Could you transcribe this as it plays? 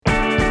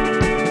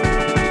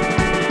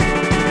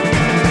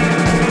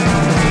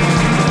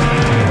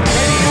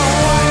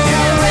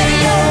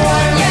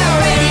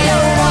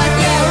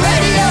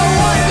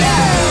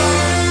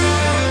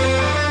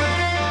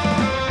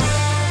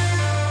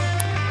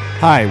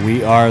Hi,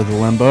 we are the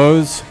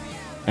Limbos,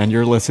 and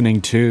you're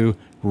listening to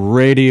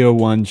Radio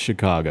 1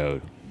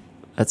 Chicago.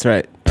 That's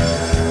right.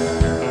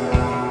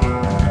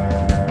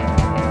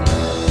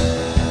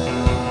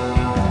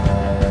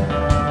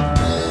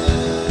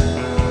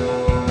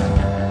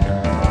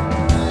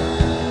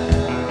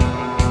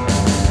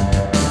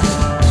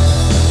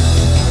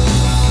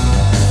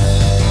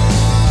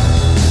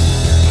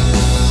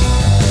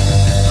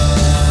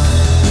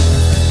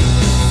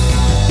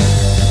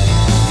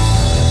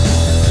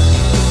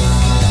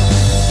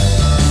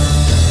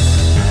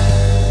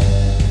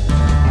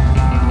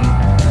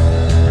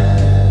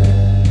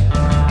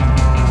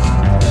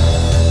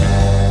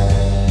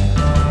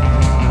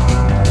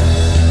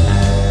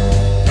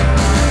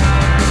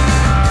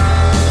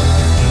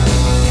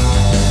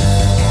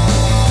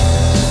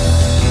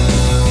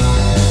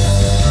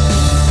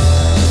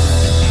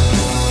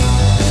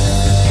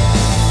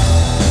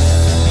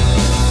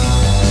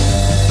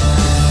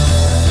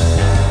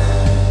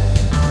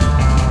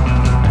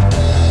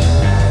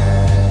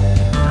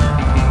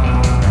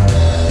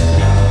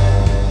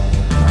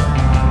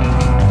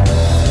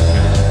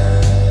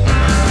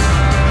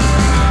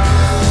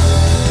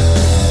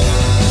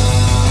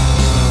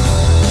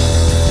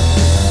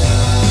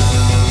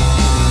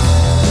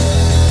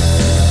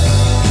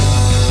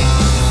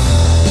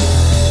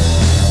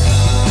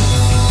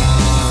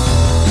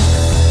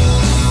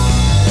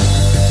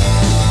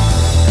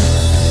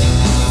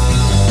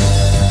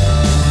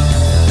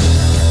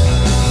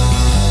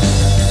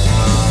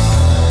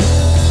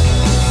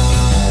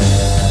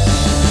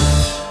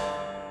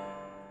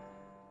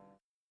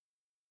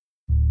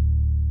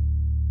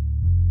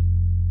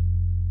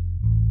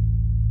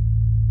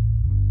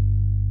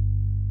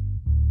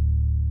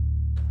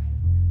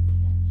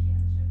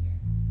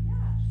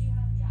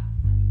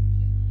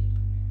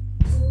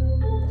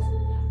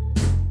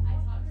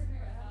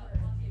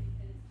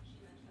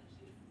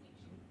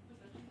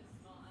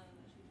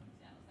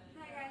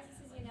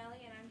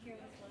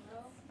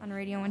 On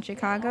Radio 1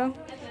 Chicago.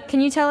 Can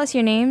you tell us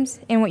your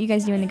names and what you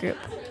guys do in the group?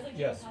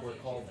 Yes, we're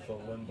called the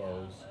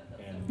Limbos,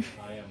 and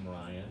I am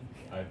Ryan.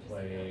 I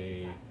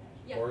play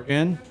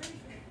organ,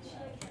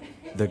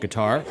 the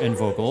guitar, and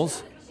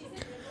vocals.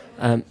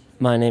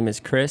 My name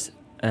is Chris,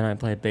 and I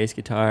play bass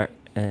guitar,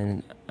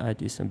 and I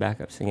do some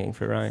backup singing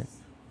for Ryan.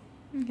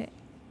 Okay.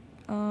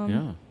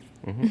 Yeah,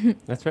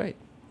 That's right.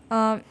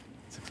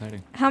 it's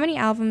exciting. How many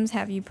albums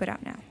have you put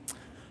out now?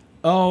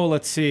 Oh,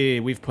 let's see.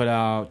 We've put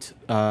out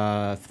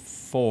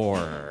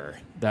 4.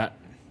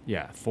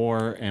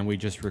 Four, and we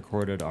just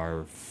recorded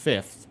our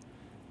 5th,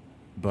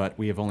 but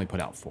we have only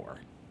put out 4.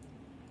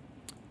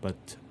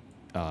 But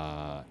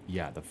the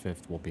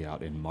 5th will be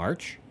out in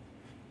March,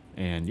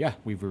 and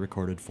we've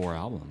recorded 4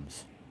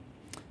 albums.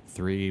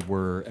 3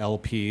 were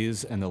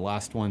LPs, and the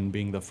last one,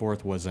 being the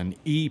 4th, was an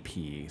EP,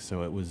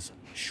 so it was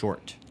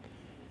short.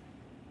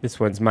 This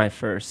one's my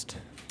first.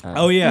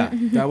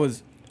 That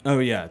was. Oh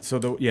yeah, so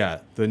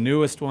the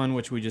newest one,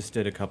 which we just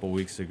did a couple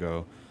weeks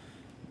ago,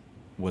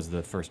 was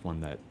the first one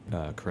that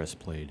Chris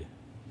played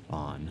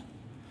on.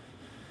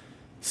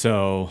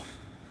 So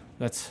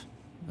that's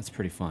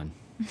pretty fun.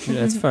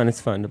 Yeah, it's fun.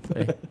 It's fun to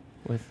play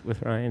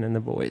with Ryan and the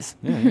boys.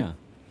 Yeah.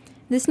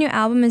 This new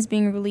album is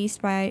being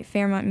released by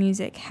Fairmont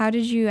Music. How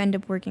did you end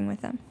up working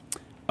with them?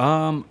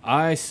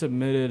 I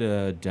submitted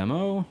a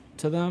demo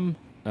to them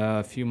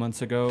a few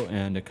months ago,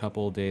 and a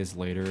couple days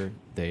later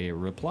they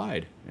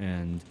replied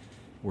and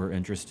were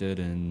interested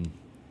in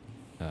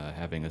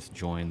having us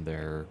join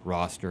their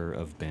roster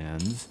of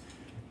bands.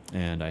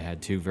 And I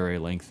had 2 very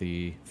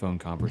lengthy phone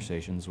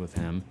conversations with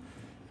him.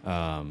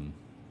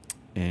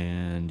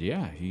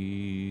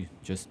 He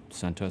just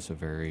sent us a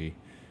very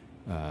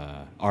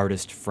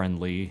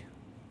artist-friendly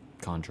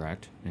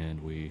contract,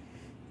 and we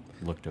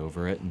looked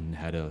over it and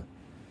had a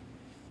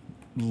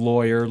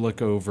lawyer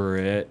look over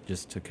it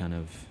just to kind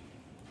of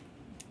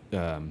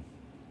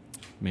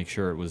make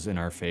sure it was in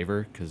our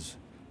favor, because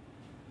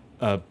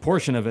a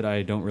portion of it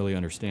I don't really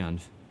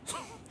understand.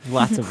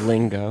 Lots of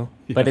lingo.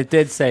 Yeah. But it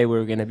did say we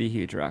were going to be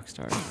huge rock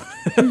stars.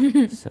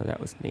 So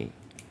that was neat.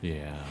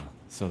 Yeah,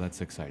 so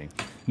that's exciting.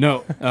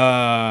 No,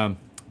 I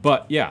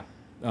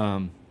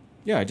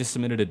just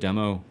submitted a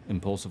demo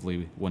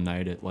impulsively one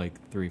night at like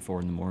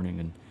 3-4 in the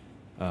morning,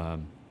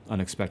 and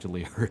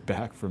unexpectedly heard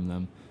back from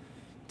them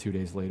 2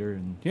 days later,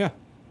 and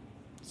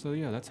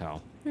that's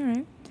how. All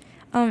right.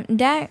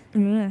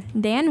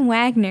 Dan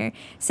Wagner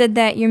said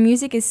that your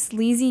music is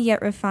sleazy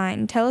yet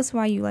refined. Tell us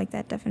why you like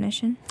that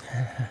definition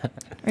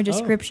or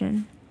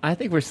description. I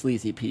think we're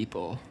sleazy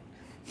people,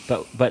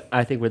 but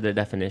I think we're the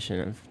definition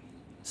of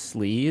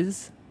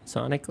sleaze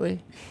sonically,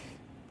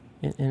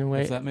 in a way.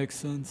 Does that make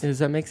sense? Does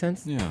that make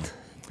sense? Yeah.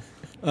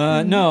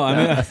 No, I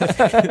mean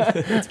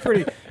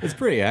it's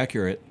pretty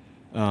accurate.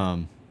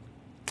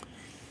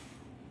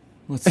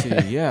 Let's see.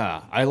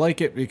 Yeah, I like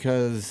it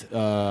because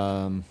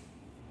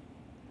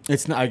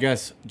it's not. I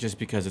guess just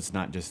because it's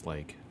not just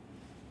like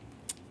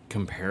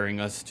comparing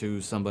us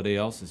to somebody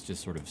else. It's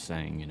just sort of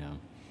saying,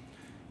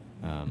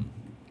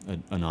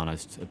 an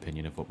honest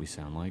opinion of what we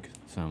sound like.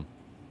 So,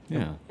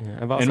 yeah.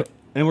 I've also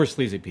And we're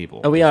sleazy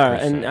people. Oh, we are,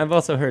 per and se. I've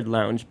also heard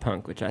lounge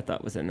punk, which I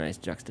thought was a nice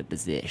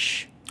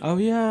juxtaposition. Oh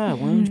yeah,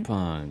 lounge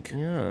punk.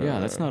 Yeah. Yeah,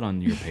 that's not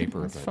on your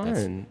paper, That's but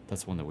fun.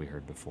 that's one that we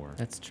heard before.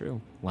 That's true.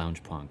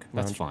 Lounge punk.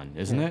 That's Lounge- fun,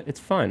 isn't Yeah, it? It's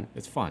fun.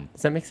 It's fun.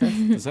 Does that make sense?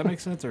 Does that make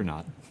sense or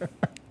not?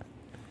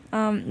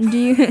 Do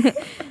you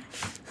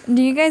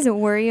do you guys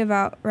worry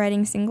about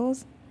writing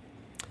singles?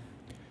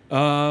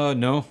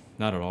 No,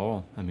 not at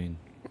all. I mean,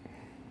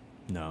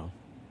 no.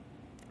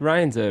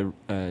 Ryan's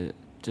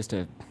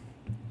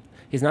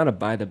he's not a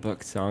by the book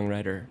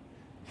songwriter,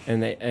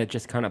 and it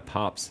just kind of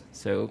pops.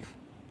 So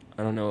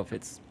I don't know if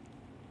it's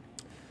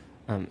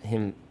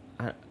him.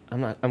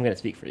 I'm gonna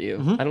speak for you.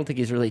 Mhm. I don't think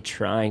he's really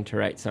trying to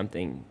write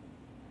something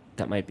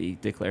that might be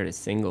declared a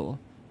single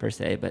per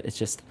se, but it's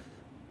just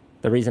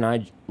the reason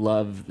I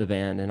love the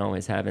band and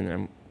always have, and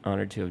I'm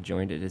honored to have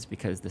joined it, is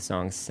because the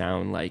songs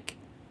sound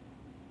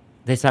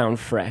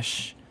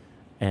fresh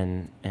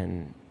and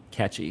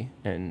catchy,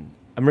 and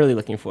I'm really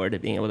looking forward to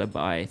being able to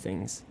buy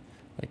things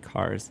like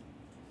cars.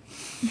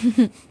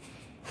 You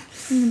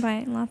can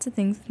buy lots of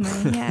things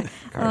with money. Yeah.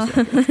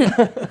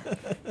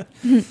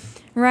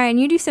 Ryan,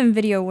 you do some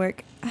video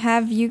work.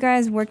 Have you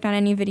guys worked on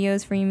any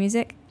videos for your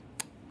music?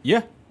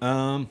 Yeah.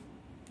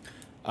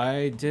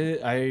 I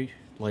did. I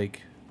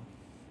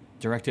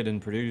directed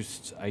and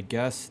produced. I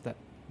guess that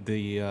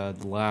the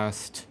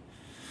last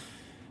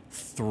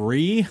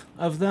 3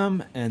 of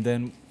them, and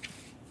then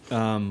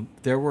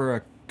there were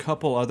a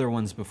couple other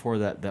ones before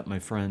that my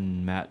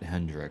friend Matt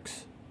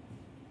Hendricks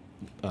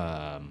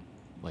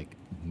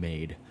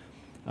made.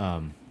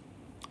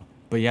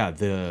 But yeah,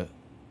 the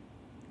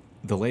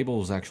label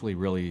was actually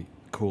really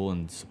cool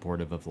and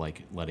supportive of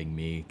letting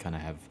me kind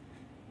of have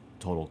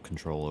total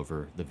control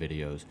over the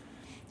videos.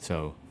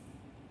 So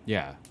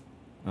yeah,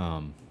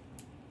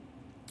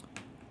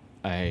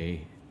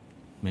 I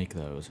make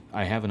those.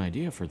 I have an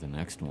idea for the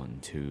next one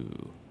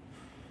too,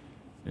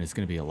 and it's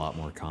going to be a lot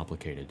more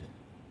complicated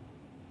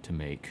to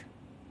make.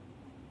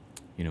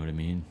 You know what I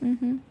mean?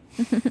 Mm-hmm.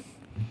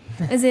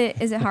 Is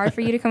it hard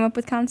for you to come up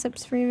with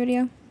concepts for your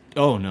video?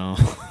 Oh no.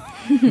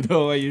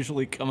 No, I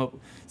usually come up.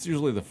 It's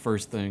usually the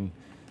first thing.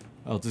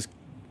 I'll just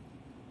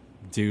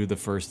do the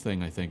first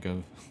thing I think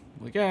of.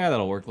 Yeah,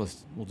 that'll work.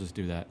 We'll just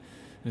do that.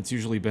 And it's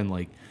usually been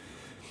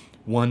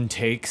one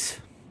takes,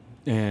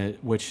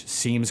 which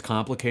seems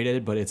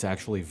complicated, but it's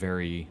actually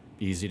very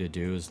easy to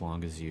do as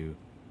long as you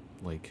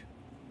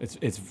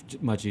It's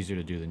much easier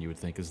to do than you would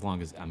think, as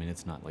long as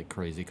it's not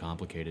crazy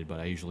complicated. But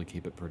I usually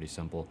keep it pretty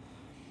simple.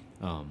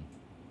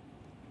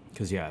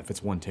 Because if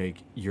it's one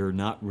take, you're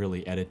not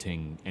really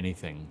editing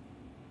anything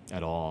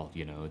at all.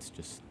 It's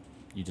just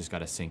you just got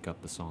to sync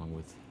up the song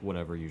with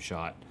whatever you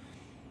shot,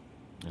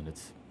 and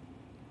it's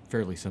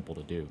fairly simple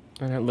to do.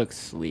 And it looks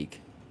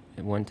sleek.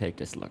 And one take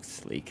just looks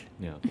sleek.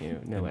 Yeah,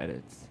 No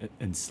edits.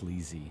 and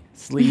sleazy.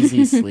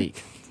 Sleazy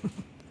sleek.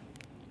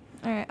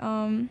 All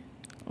right.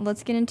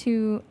 Let's get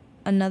into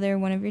another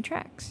one of your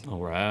tracks.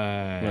 All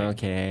right.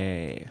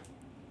 Okay.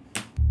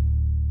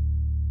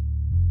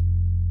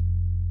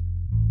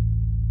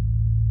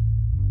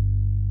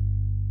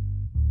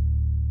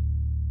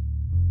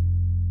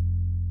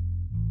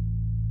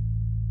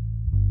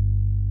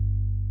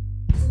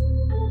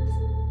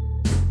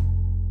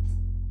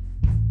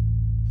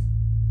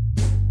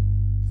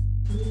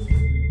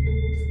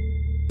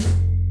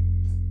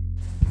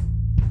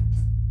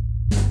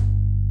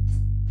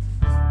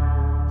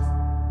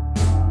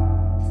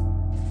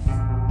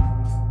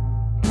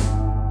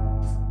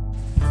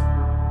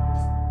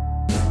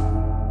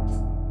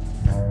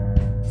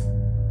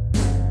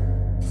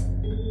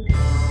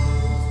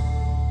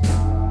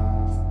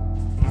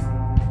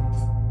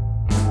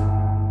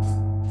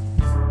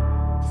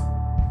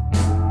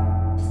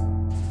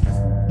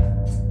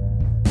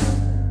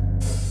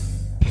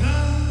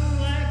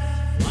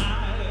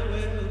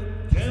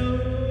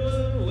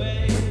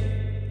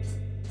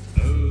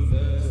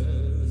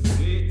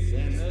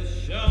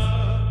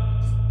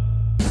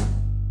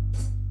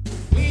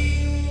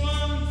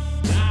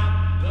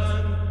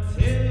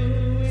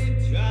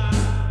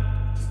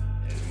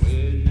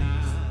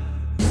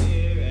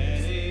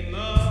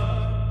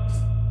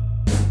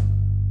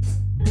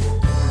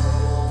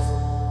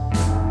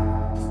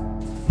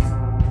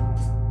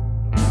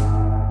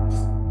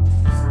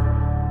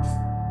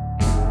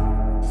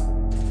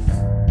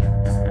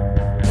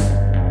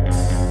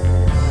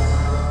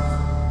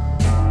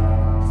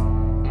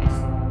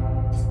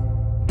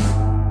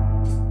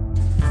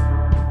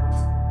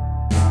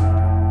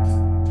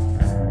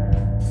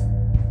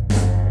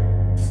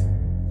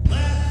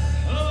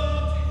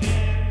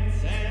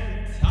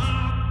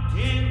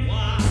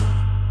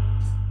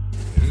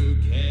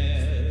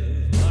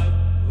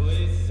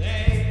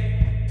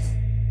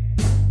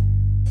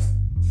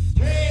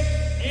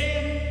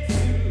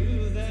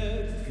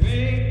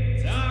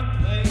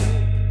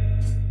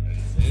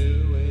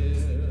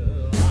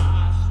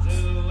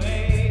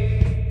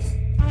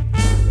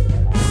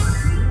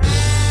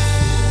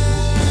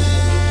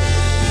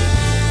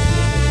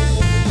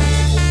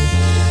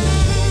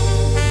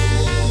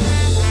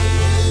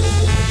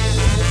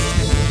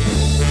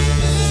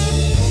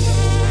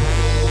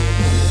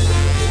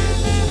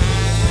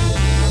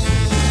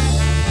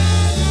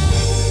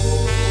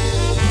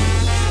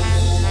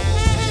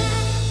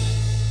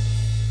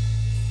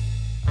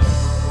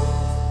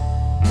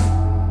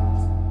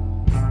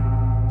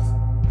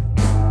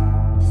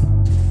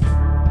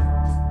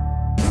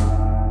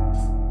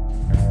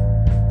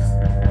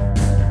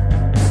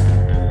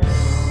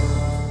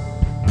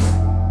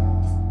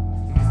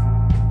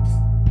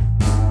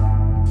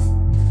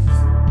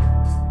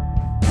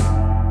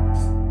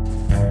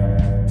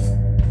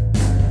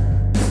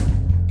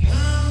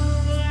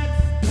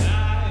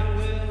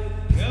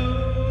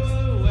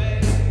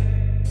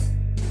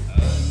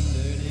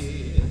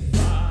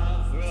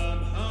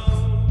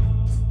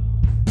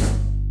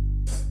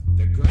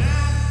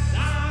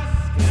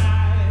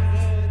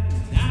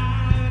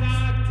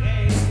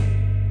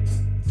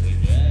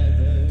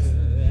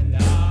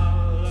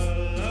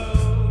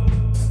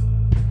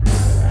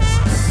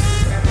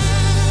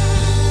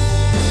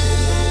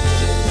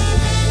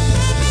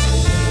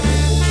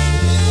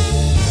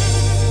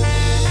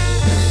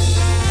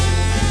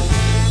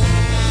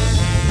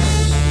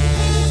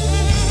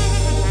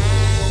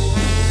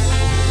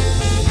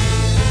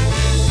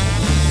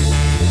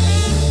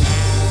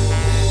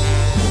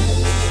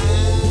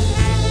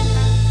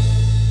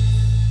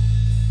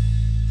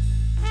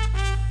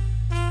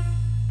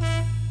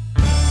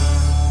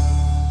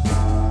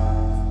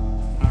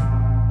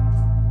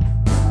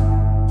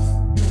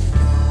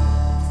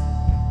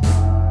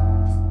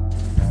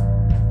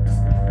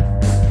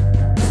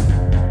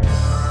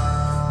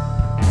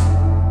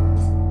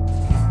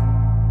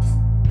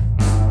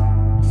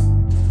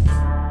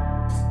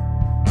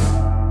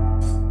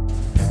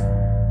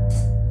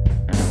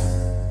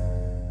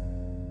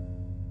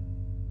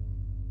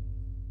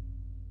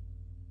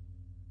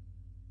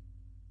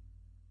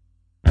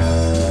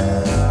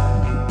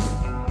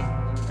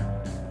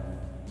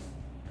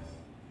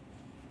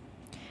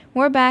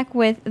 We're back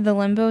with the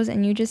Limbos,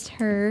 and you just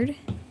heard.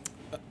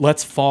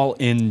 Let's Fall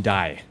in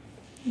Die.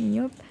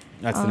 Yup.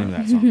 That's the name of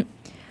that song.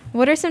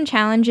 What are some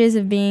challenges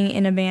of being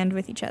in a band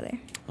with each other?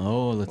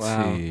 Oh, let's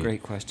Wow, see.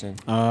 great question.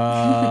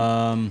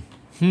 Well,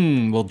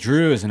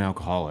 Drew is an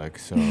alcoholic,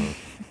 so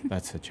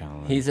that's a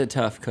challenge. He's a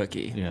tough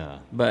cookie. Yeah.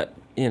 But,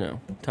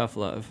 tough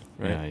love,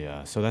 right?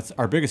 Yeah. So that's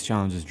our biggest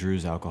challenge is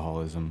Drew's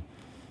alcoholism.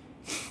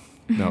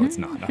 No, it's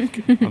not. I'm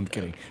kidding. I'm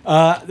kidding.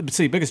 But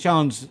see, biggest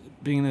challenge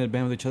being in a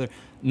band with each other.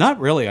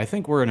 Not really. I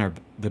think we're in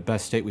the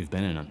best state we've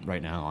been in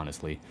right now.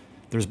 Honestly,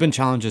 there's been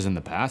challenges in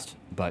the past,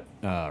 but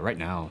right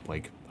now,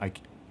 like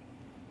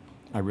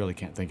I really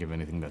can't think of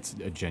anything that's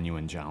a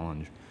genuine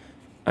challenge.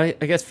 I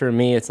guess for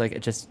me, it's like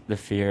just the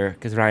fear,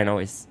 because Ryan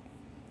always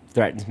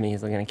threatens me.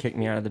 He's like going to kick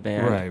me out of the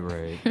band.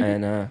 Right.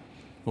 And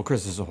Well,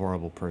 Chris is a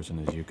horrible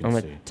person, as you can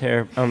I'm see.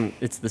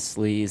 it's the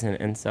sleaze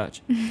and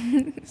such.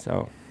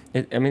 So,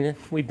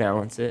 we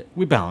balance it.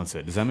 We balance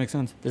it. Does that make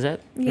sense? Does that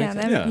Yeah,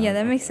 make sense?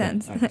 that makes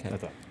sense. I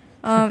thought.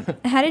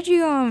 How did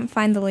you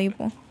find the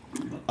label?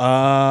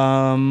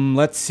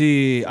 Let's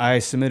see. I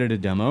submitted a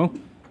demo,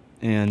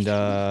 and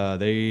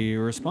they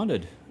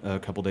responded a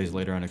couple days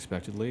later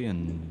unexpectedly,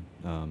 and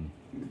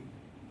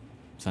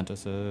sent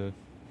us a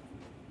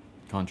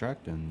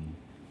contract, and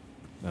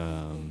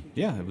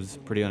it was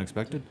pretty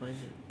unexpected,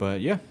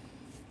 but yeah.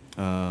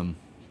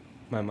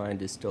 My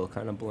mind is still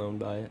kind of blown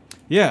by it.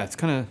 Yeah, it's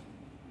kind of.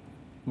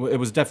 It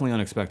was definitely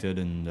unexpected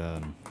and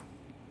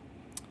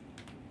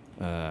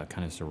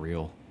kind of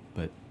surreal,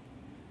 but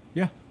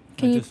yeah.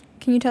 Can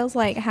you tell us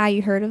like how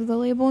you heard of the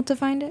label to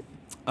find it?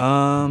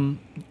 Guy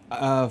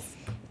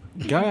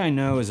I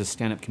know is a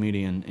stand-up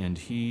comedian, and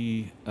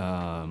he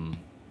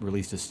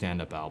released a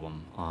stand-up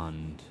album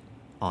on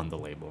the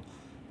label,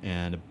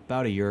 and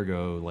about a year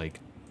ago, like,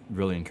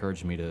 really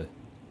encouraged me to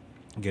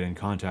get in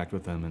contact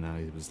with him, and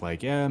I was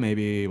like, yeah,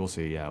 maybe we'll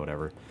see, yeah,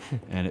 whatever.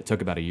 And it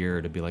took about a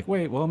year to be like,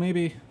 wait, well,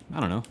 maybe, I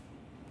don't know,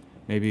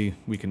 maybe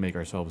we can make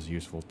ourselves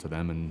useful to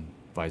them and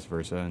vice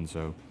versa. And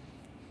so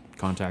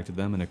contacted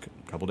them, and a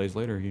couple days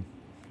later, he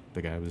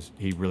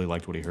really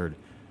liked what he heard.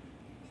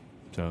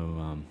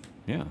 So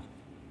yeah.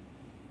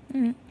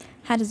 Mm.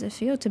 How does it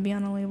feel to be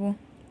on a label?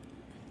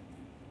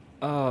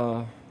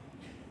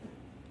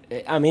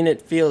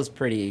 It feels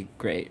pretty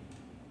great.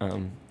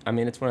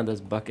 It's one of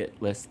those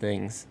bucket list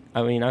things.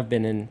 Ryan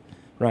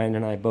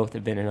and I both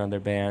have been in other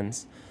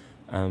bands.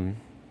 I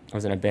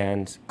was in a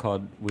band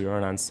we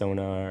were on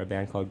Sonar, a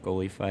band called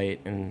Goalie Fight,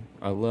 and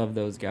I love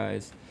those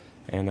guys,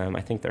 and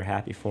I think they're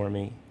happy for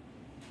me.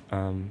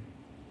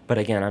 But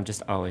again, I'm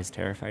just always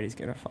terrified he's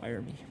going to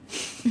fire me.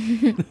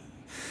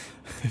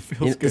 It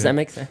feels good. Does that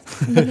make sense?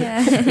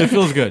 Yeah. It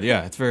feels good,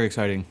 yeah. It's very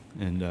exciting,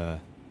 and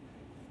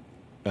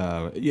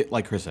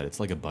like Chris said, it's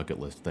like a bucket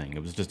list thing.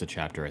 It was just a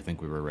chapter I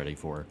think we were ready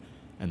for,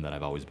 and that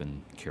I've always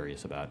been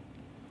curious about.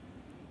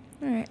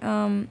 All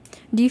right.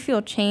 Do you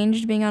feel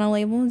changed being on a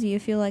label? Do you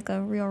feel like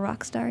a real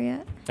rock star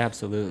yet?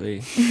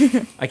 Absolutely.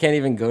 I can't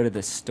even go to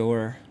the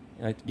store.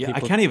 I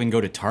can't even go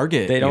to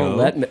Target. They don't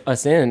let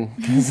us in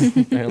because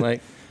they're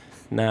like,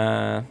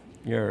 nah,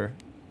 you're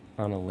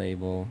on a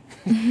label.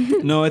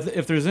 No,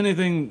 if there's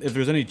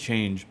any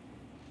change,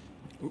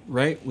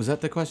 right? Was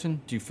that the question?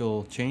 Do you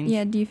feel changed?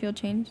 Yeah, do you feel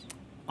changed?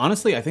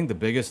 Honestly, I think the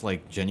biggest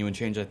like genuine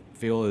change I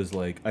feel is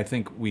like I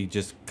think we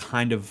just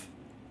kind of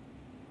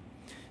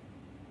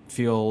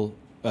feel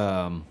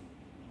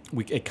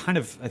it kind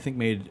of I think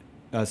made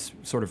us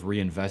sort of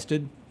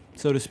reinvested,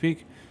 so to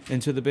speak,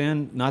 into the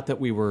band. Not that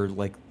we were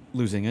like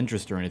losing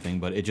interest or anything,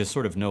 but it just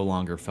sort of no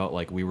longer felt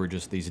like we were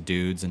just these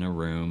dudes in a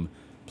room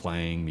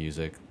playing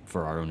music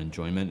for our own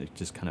enjoyment. It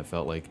just kind of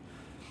felt like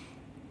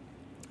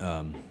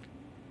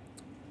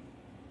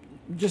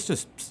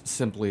just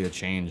simply a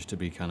change to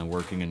be kind of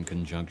working in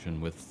conjunction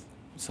with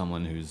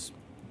someone who's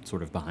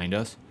sort of behind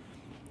us.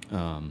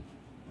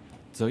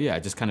 So yeah,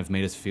 it just kind of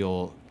made us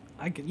feel,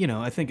 I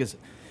think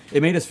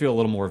it made us feel a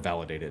little more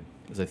validated,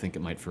 as I think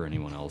it might for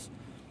anyone else.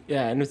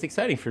 Yeah, and it was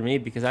exciting for me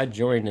because I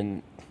joined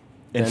and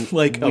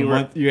like a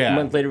month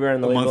later we were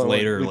on the label. A month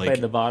later, we like,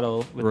 played The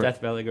Bottle with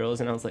Death Valley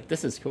Girls, and I was like,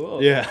 this is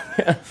cool. Yeah.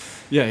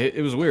 Yeah,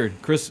 it was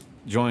weird. Chris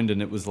joined,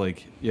 and it was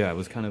like, it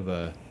was kind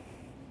of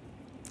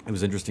it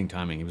was interesting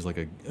timing. It was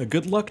like a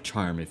good luck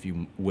charm, if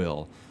you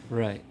will.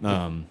 Right.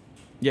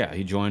 Yeah,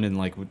 he joined, and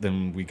like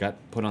then we got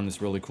put on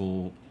this really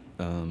cool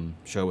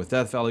show with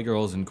Death Valley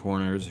Girls and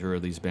Corners, who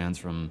are these bands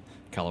from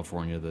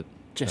California that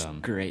just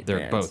great.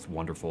 They're bands. both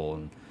wonderful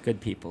and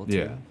good people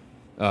too.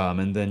 Yeah.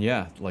 And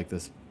then like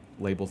this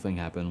label thing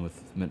happened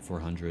with Mint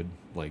 400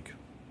 like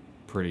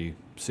pretty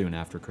soon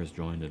after Chris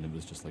joined, and it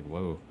was just like,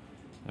 whoa.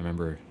 I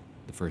remember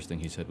the first thing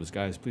he said was,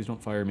 guys, please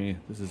don't fire me.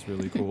 This is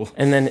really cool.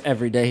 And then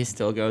every day he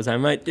still goes, I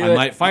might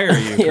fire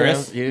you,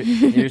 Chris.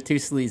 You're too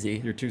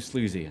sleazy. You're too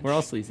sleazy. We're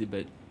all sleazy,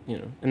 but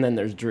and then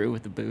there's Drew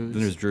with the booze.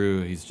 Then there's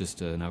Drew. He's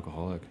just an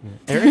alcoholic.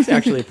 Yeah. Eric's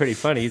actually pretty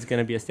funny. He's going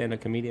to be a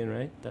stand-up comedian,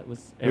 right? That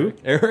was Eric.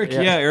 Who? Eric?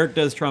 Yeah, Eric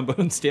does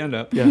trombone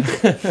stand-up. Yeah.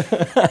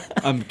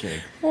 I'm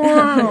kidding.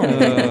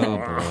 Oh,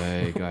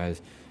 boy,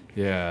 guys.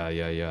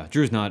 Yeah.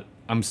 Drew's not...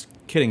 I'm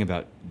kidding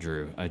about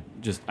Drew.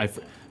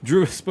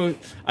 Drew was supposed.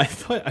 I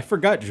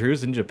forgot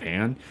Drew's in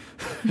Japan,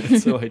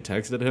 and so I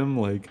texted him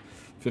like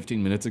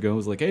 15 minutes ago. I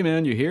was like, "Hey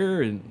man, you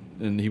here?"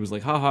 And he was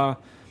like, "Haha."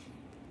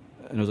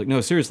 And I was like,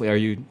 "No, seriously, are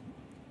you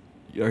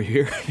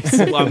here?" He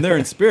said, "Well, I'm there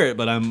in spirit,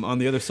 but I'm on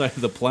the other side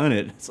of the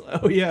planet." It's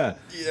like, "Oh yeah,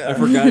 I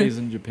forgot he's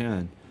in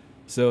Japan."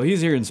 So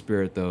he's here in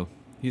spirit though.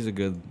 He's a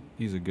good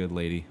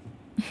lady.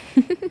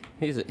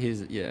 He's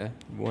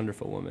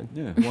wonderful woman.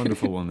 Yeah,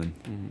 wonderful woman.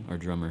 Our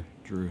drummer,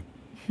 Drew.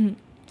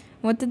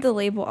 What did the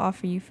label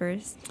offer you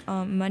first?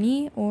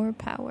 Money or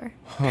power?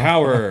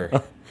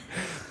 Power.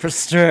 For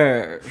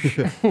sure.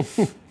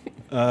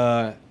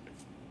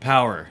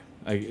 Power,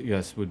 I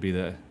guess, would be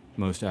the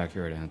most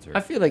accurate answer.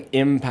 I feel like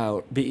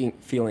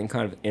feeling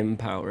kind of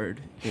empowered,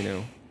 you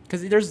know,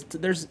 because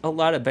there's a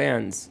lot of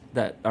bands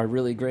that are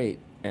really great,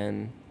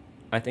 and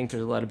I think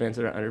there's a lot of bands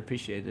that are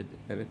underappreciated,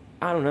 and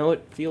I don't know,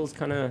 it feels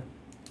kind of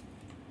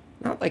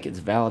not like it's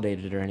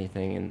validated or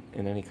anything,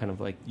 in any kind of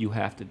like you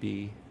have to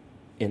be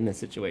in the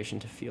situation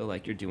to feel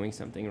like you're doing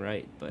something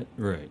right, but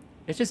Right.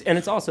 it's just, and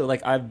it's also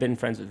like I've been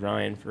friends with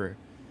Ryan for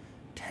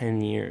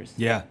 10 years.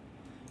 Yeah.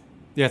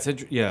 Yeah,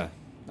 yeah.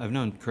 I've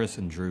known Chris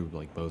and Drew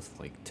like both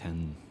like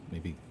 10,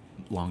 maybe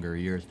longer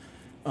years.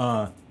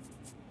 Yeah,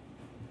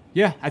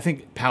 I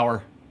think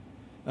power.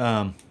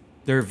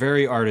 They're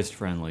very artist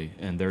friendly,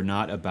 and they're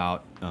not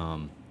about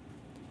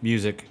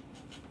music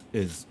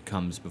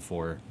comes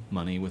before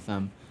money with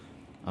them.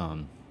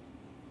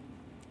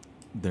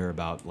 They're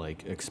about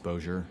like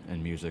exposure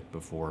and music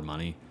before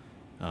money.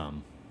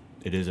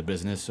 It is a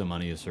business, so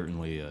money is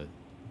certainly a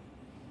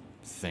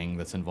thing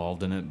that's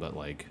involved in it, but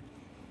like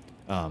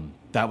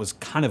that was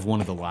kind of one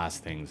of the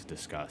last things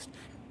discussed.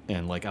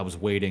 And like I was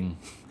waiting.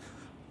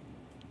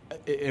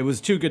 It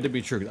was too good to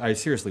be true. I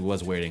seriously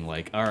was waiting,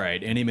 like, all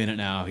right, any minute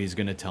now he's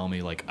gonna tell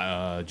me like,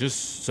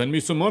 just send me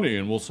some money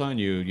and we'll sign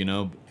you, you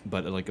know.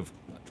 But like,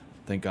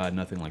 thank God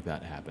nothing like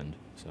that happened.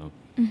 So,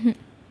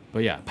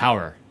 but yeah,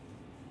 power.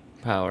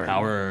 Tell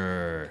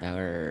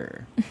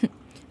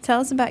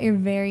us about your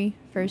very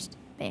first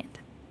band.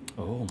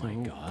 Oh my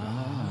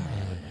God.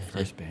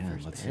 First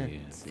band. Let's see.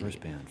 First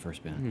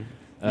band.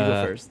 You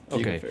go first.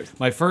 Okay.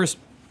 My first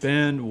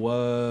band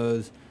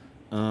was,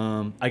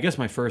 I guess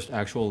my first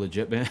actual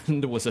legit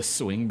band was a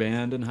swing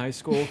band in high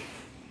school.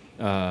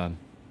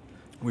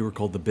 We were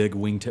called the Big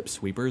Wingtip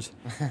Sweepers.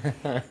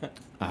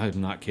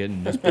 I'm not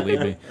kidding. Just believe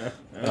me.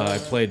 I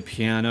played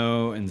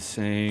piano and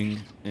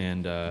sang,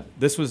 and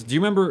this was. Do you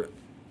remember?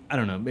 I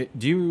don't know.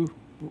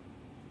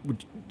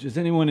 Does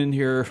anyone in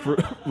here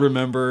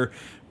remember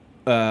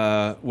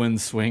when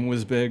swing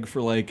was big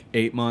for like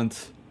 8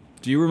 months?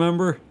 Do you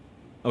remember?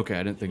 Okay,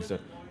 I didn't think so.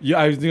 Yeah,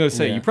 I was going to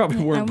say, you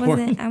probably weren't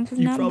born. I was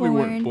you not probably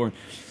born. weren't born.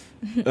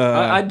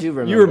 I do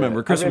remember. You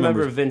remember. Chris I remember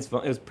remembers. Vince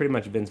Vaughn. It was pretty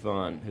much Vince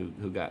Vaughn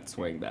who got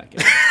swing back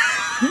in.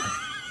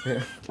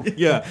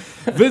 Yeah.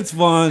 Vince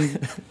Vaughn.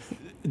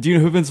 Do you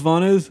know who Vince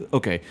Vaughn is?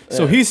 Okay.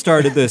 So he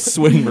started this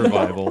swing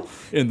revival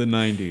in the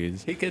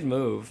 90s. He could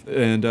move.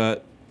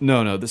 And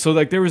no. So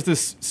like there was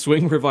this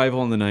swing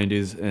revival in the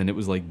 90s, and it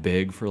was like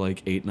big for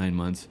like 8-9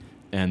 months.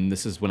 And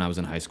this is when I was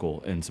in high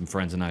school, and some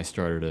friends and I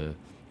started a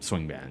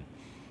swing band.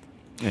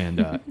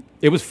 And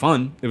it was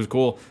fun. It was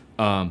cool.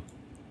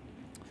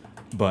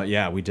 But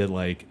yeah, we did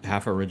like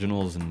half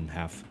originals and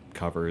half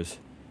covers.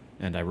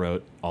 And I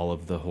wrote all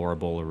of the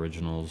horrible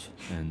originals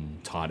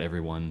and taught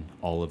everyone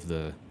all of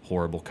the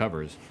horrible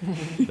covers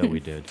that we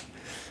did.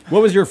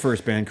 What was your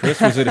first band, Chris?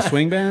 Was it a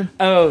swing band?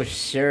 Oh,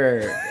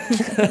 sure.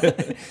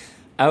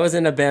 I was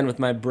in a band with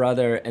my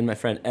brother and my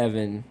friend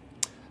Evan,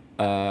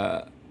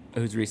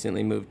 who's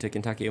recently moved to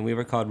Kentucky, and we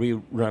were called We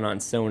Run on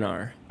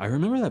Sonar. I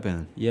remember that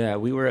band. Yeah,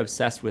 we were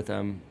obsessed with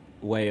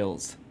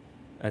whales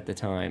at the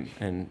time,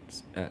 and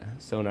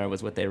Sonar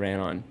was what they ran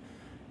on.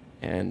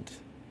 And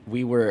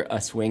we were a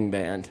swing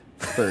band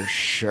for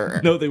sure.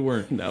 No, they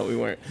weren't. No, we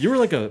weren't. You were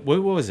like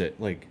what was it?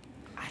 Like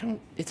I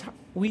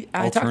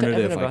talked to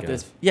Evan about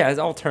this. Yeah, it's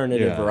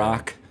alternative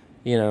rock.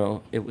 You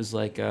know, it was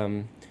like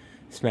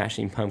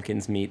Smashing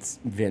Pumpkins meets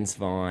Vince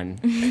Vaughn.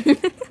 You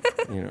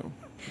know.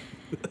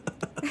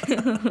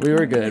 We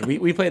were good.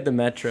 We played the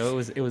Metro.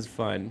 It was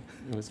fun.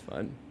 It was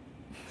fun.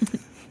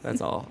 That's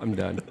all. I'm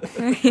done.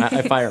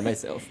 I fire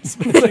myself.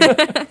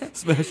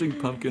 Smashing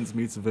Pumpkins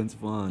meets Vince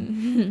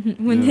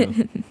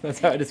Vaughn. That's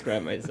how I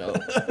describe myself.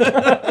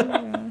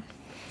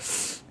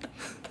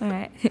 All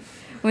right.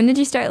 When did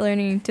you start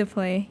learning to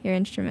play your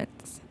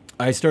instruments?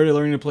 I started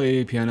learning to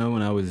play piano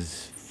when I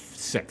was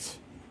 6.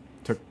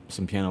 Took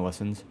some piano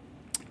lessons.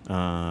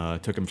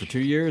 Took them for 2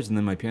 years, and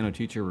then my piano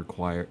teacher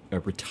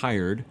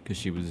retired because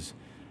she was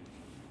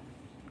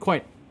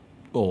quite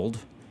old,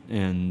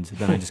 and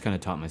then I just kind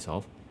of taught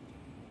myself.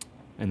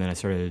 And then I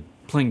started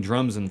playing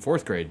drums in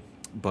 4th grade,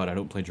 but I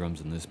don't play drums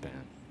in this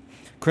band.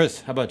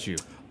 Chris, how about you?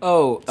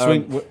 Oh,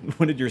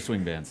 when did your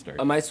swing band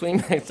start? My swing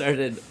band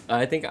started.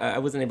 I think I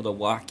wasn't able to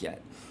walk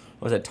yet.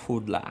 I was a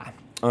toddler.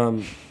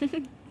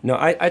 No,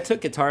 I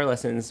took guitar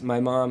lessons. My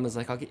mom was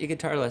like, "I'll get you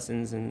guitar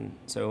lessons," and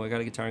so I got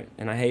a guitar,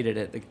 and I hated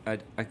it. I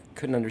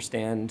couldn't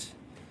understand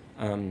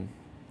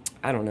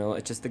I don't know.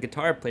 It's just the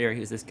guitar player.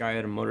 He was this guy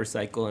on a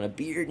motorcycle and a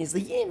beard, and he's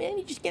like, "Yeah, man,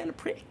 you just gotta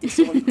practice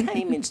all the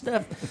time and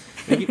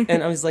stuff."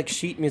 And I was like,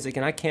 sheet music,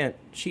 and I can't.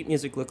 Sheet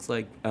music looks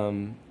like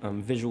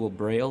visual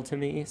braille to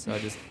me, so I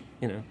just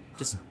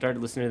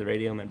started listening to the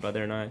radio. My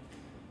brother and I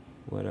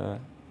would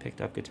picked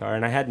up guitar,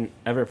 and I hadn't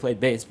ever played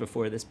bass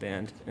before this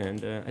band,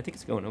 and I think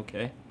it's going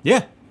okay.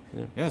 Yeah,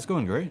 Yeah. it's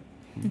going great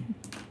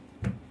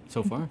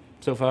so far.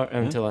 So far,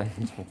 until I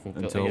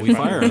we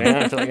fire him.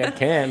 Until I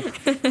can.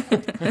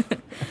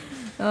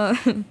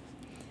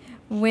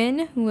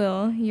 When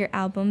will your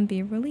album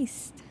be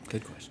released?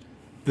 Good question.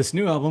 This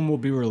new album will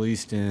be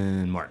released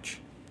in March.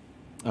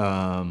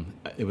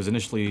 It was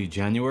initially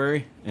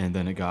January, and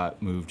then it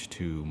got moved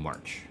to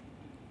March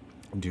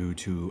due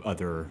to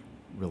other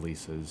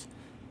releases.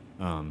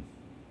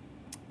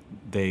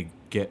 They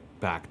get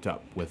backed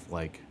up with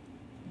like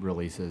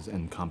releases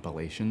and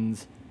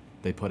compilations.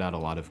 They put out a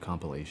lot of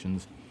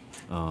compilations.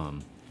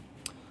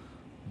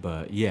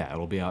 But yeah,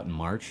 it'll be out in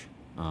March.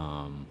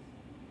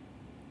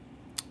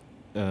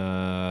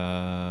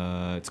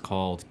 It's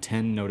called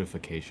 10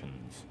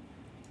 Notifications.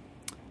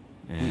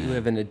 We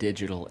live in a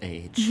digital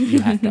age.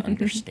 You have to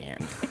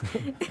understand.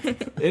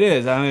 It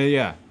is. I mean,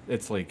 yeah.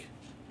 It's like,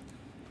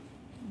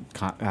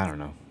 I don't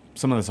know.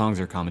 Some of the songs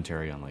are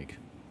commentary on like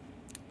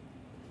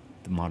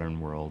the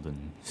modern world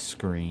and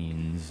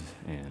screens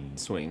and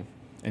Swing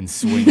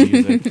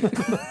music.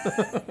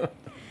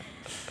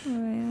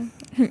 Oh,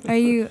 yeah.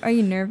 Are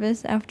you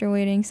nervous after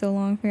waiting so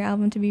long for your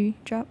album to be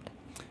dropped?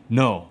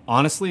 No,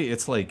 honestly,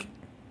 it's like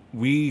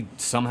we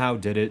somehow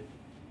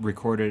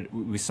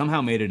we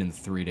somehow made it in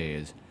 3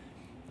 days,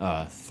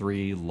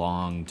 3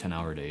 long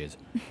 10-hour days.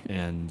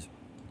 And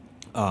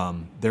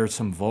there's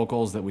some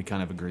vocals that we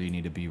kind of agree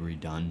need to be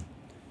redone.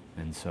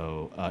 And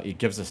so it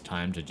gives us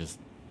time to just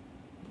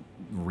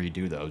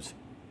redo those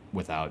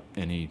without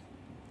any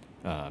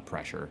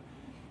pressure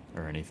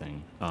or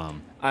anything.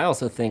 I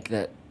also think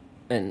that,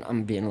 and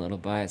I'm being a little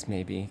biased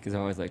maybe, because I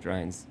always liked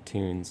Ryan's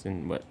tunes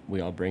and what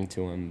we all bring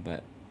to him,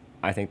 but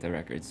I think the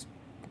record's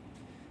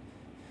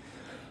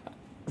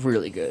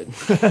really good.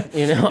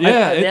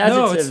 Yeah, the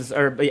adjectives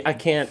are, I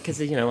can't,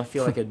 because, I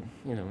feel like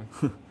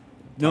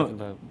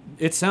No,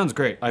 it sounds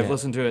great. I've Yeah.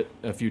 listened to it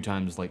a few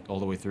times, like all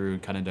the way through,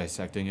 kind of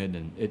dissecting it,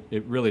 and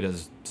it really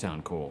does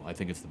sound cool. I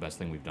think it's the best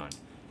thing we've done.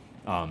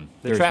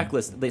 The track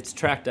list, it's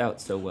tracked out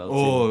so well, too.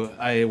 Oh,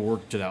 I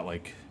worked it out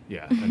like,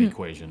 an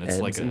equation. It's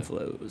Ebbs like and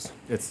flows.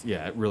 it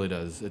really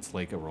does. It's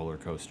like a roller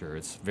coaster.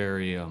 It's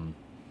very, it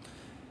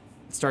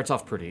starts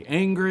off pretty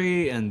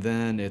angry, and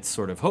then it's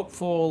sort of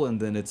hopeful, and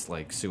then it's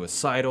like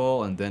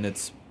suicidal, and then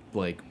it's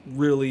like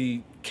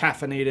really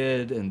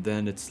caffeinated, and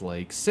then it's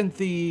like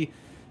synthy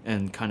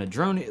and kind of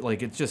drony.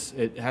 Like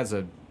it has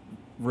a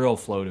real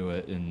flow to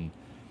it, and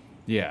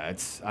yeah,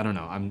 I don't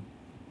know.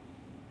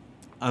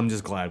 I'm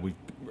just glad we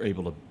were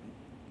able to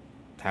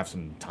have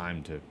some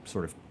time to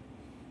sort of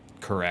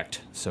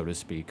correct, so to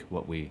speak,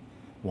 what we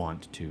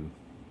want to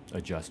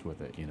adjust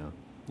with it,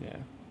 Yeah.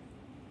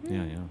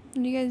 Yeah.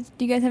 Do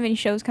you guys have any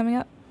shows coming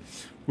up?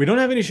 We don't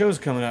have any shows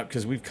coming up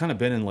because we've kind of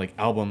been in like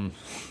album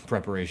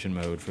preparation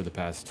mode for the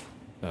past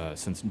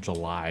since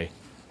July.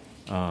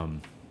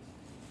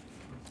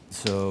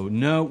 So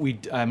no,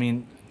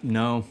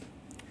 no.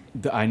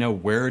 I know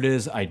where it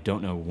is. I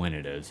don't know when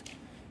it is.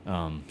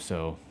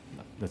 So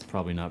that's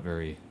probably not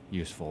very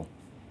useful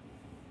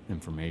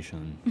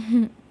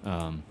information.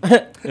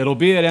 It'll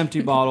be at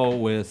Empty Bottle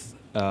with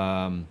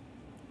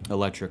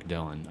Electric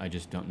Dylan. I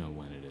just don't know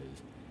when it is.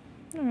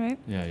 All right.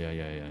 Yeah.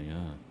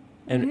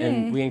 And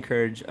Okay. we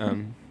encourage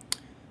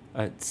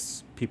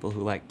it's people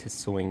who like to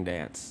swing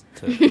dance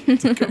to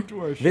Come to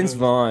our Vince shows.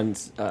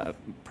 Vaughn's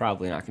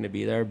probably not going to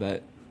be there,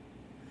 but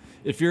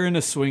If you're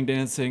into swing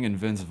dancing and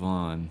Vince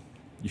Vaughn,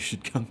 you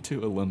should come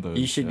to a Limbos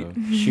you should show.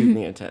 shoot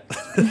me a text.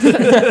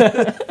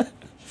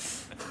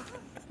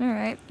 All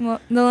right.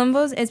 Well, the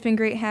Limbos, it's been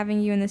great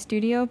having you in the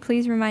studio.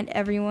 Please remind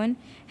everyone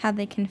how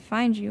they can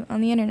find you on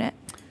the internet.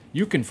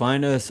 You can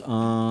find us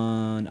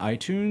on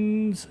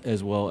iTunes,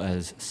 as well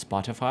as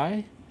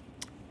Spotify,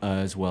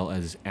 as well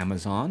as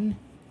Amazon,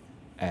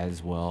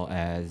 as well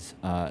as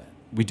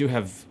we do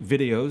have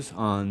videos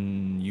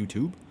on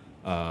YouTube.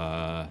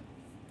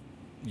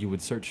 You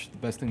would search, the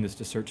best thing is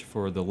to search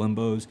for the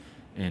Limbos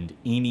and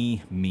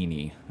Eeny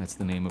Meeny. That's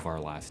the name of our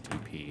last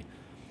EP.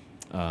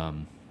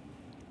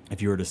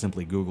 If you were to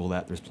simply Google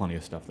that, there's plenty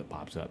of stuff that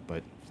pops up.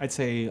 But I'd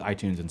say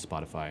iTunes and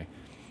Spotify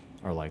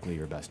are likely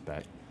your best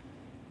bet.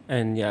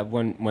 And yeah,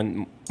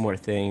 one more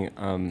thing,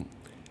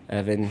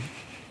 Evan,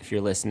 if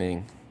you're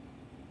listening,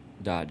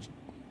 Dodge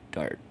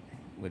Dart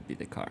would be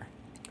the car.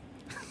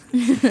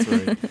 That's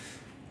right.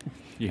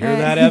 You hear All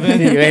right. that,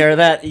 Evan? You hear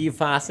that, you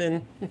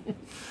Fossin?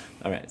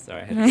 All right,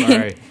 sorry.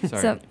 Sorry.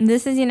 So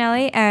this is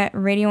Yaneli at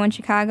Radio 1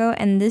 Chicago,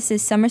 and this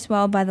is Summer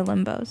Swell by the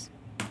Limbos.